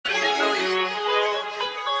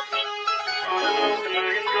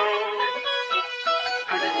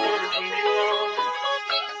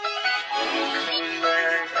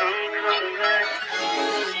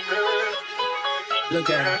Look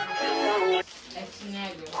at her.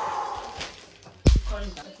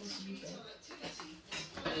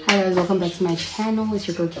 Hi guys, welcome back to my channel. It's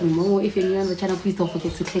your girl Kimo. If you're new on the channel, please don't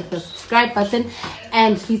forget to click the subscribe button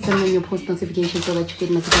and please turn on your post notifications so that you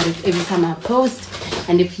get notified every time I post.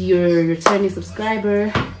 And if you're a returning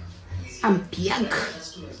subscriber, I'm back.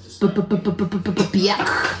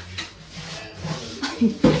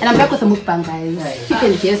 And I'm back with a mukbang, guys. You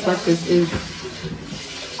can guess what this is.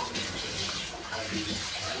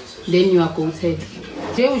 Then you are goated.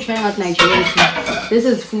 Today we're trying out Nigerian food. This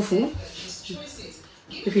is fufu.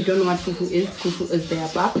 If you don't know what fufu is their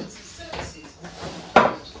bap.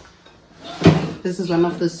 This is one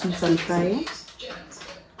of the soups I'm trying.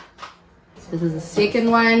 This is the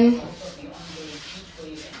second one.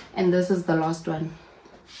 And this is the last one.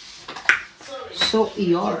 So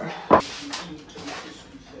your.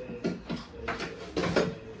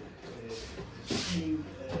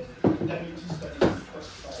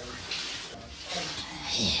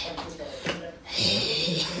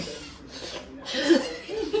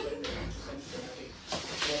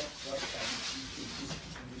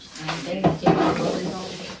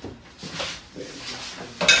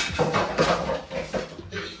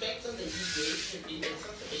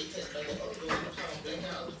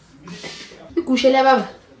 Kushela baba.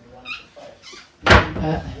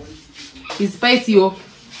 It's spicy yo.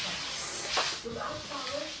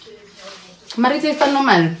 Mari taste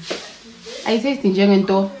normal. I taste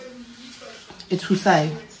njengento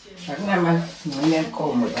ethusayo. Akunama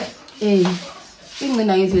ngenkomo la.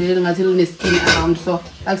 Ingcina ngizile ngathi line skin around so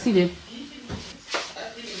akusile.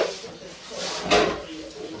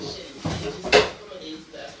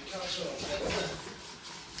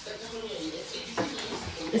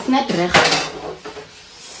 It's not recht.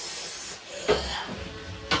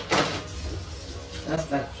 That's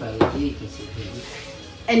like fried.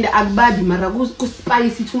 And agbabi mara ku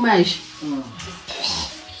spicy too much.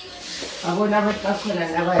 Abona bakhona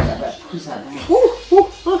nabaya bakhuzana.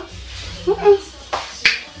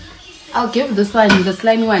 I'll give this one, the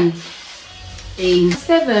slimy one, a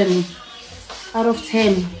 7 out of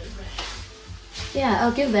 10. Yeah,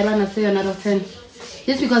 I'll give that one a 7 out of 10.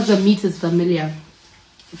 Just because the meat is familiar.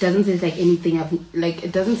 It doesn't taste like anything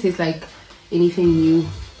it doesn't taste like anything new.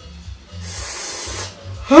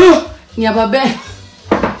 Yeah, babe.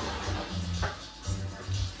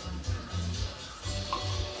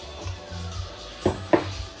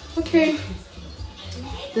 Okay.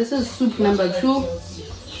 This is soup number 2.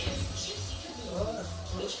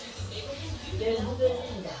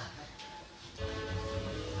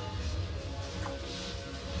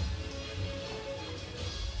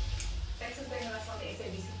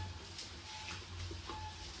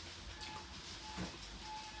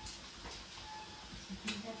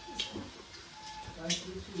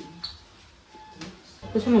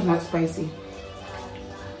 This one is not spicy.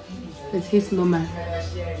 It tastes normal.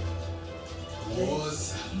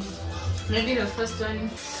 Maybe the first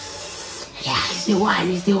one. Yeah, it's the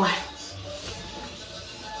one, it's the one.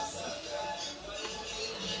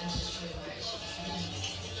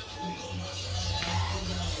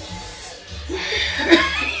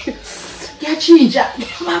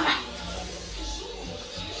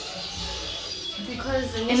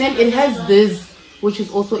 Because and then it has this, which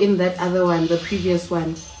is also in that other one, the previous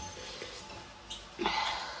one.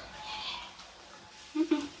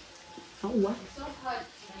 Oh, what?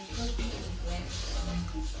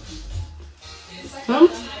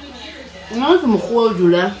 Not from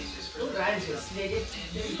Jula.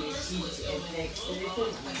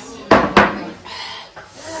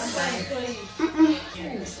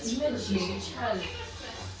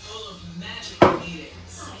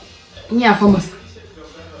 Yeah, famous.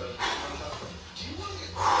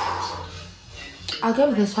 I'll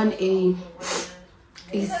give this one a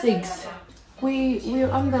 6.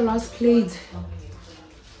 We're on the last plate.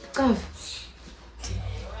 Gav.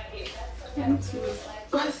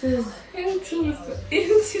 What's this?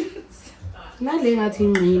 Not laying out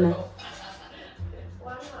in Mina.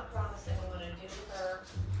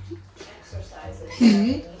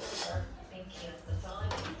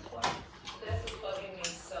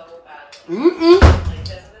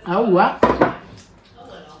 Oh, what?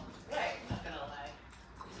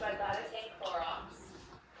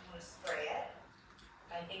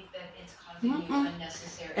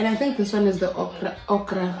 And I think this one is the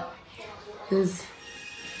okra.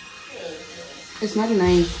 It's not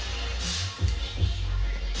nice.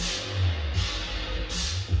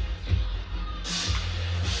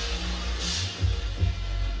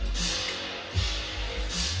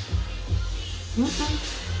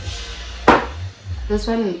 This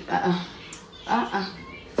one,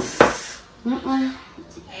 No,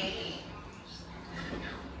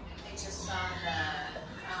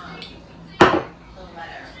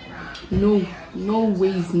 no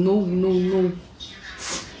ways, no.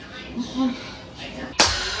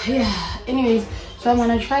 Yeah, anyways, so I'm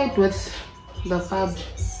gonna try it with the fab.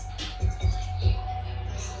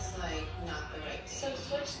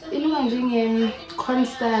 You know, I'm doing in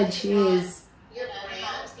cornstarch, yes.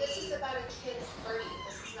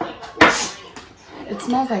 It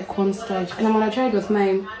smells like cornstarch, and I'm gonna try it with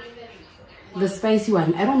the spicy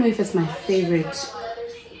one. I don't know if it's my favorite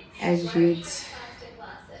as yet.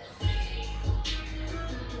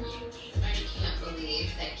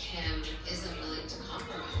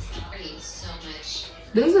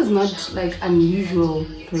 This is not like unusual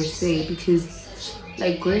per se, because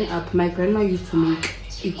like growing up, my grandma used to make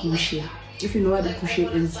ikushi. If you know what ikushi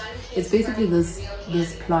is, it's basically this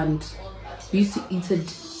plant. We used to eat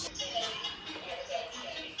it.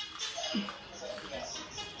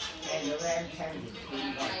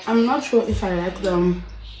 I'm not sure if I like the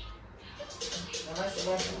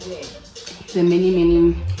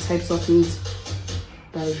many types of meat,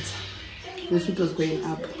 but the soup was going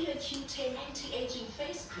up.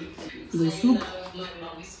 The soup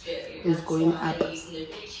is going up.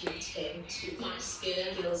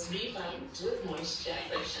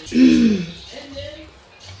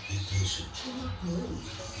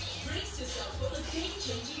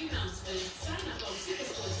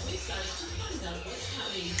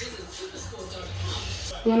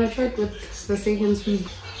 You wanna try it with the second soup?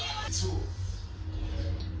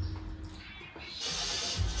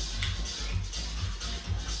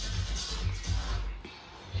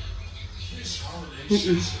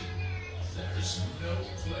 There's no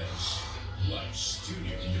place like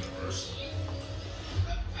Studio Universal.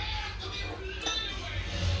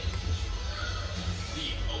 The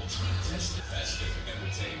ultimate test of festive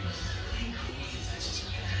entertainment.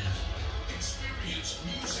 Experience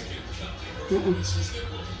music and company performances that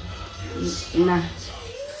will not Nah.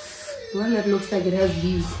 The one that looks like it has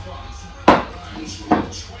leaves.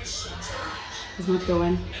 It's not the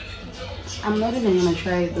one. I'm not even gonna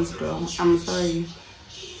try this, girl. I'm sorry.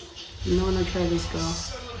 I'm not gonna try this, girl.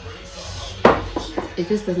 It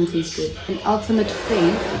just doesn't taste good. An ultimate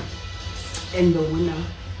fave and the winner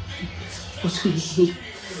for today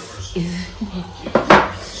is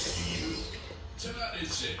Tonight at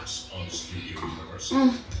 6 on Studio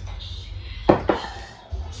Universal.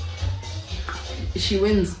 She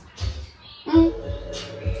wins.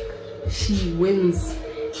 She wins.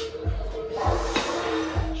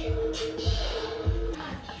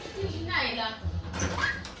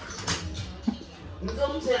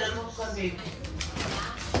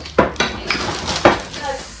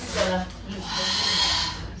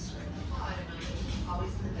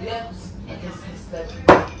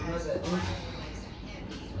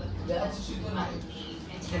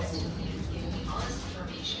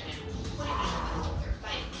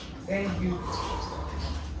 Thank you.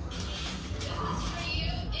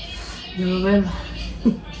 You remember?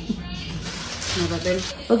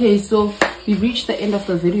 Okay, so we've reached the end of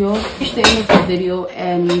the video.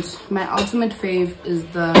 And my ultimate fave is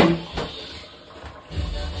that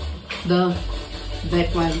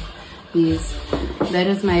one. Yes, that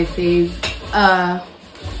is my fave.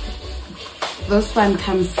 This one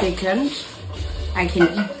comes second. I can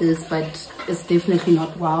eat this, but it's definitely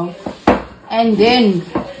not wow. And then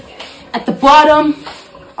at the bottom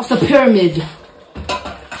of the pyramid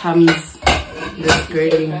comes this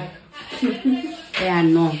girdling. Yeah,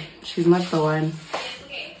 no, she's not the one.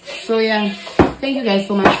 So yeah, thank you guys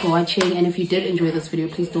so much for watching, and if you did enjoy this video,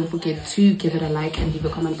 please don't forget to give it a like and leave a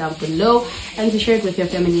comment down below, and to share it with your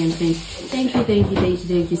family and friends. Thank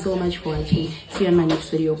you so much for watching. See you in my next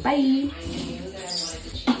video. Bye.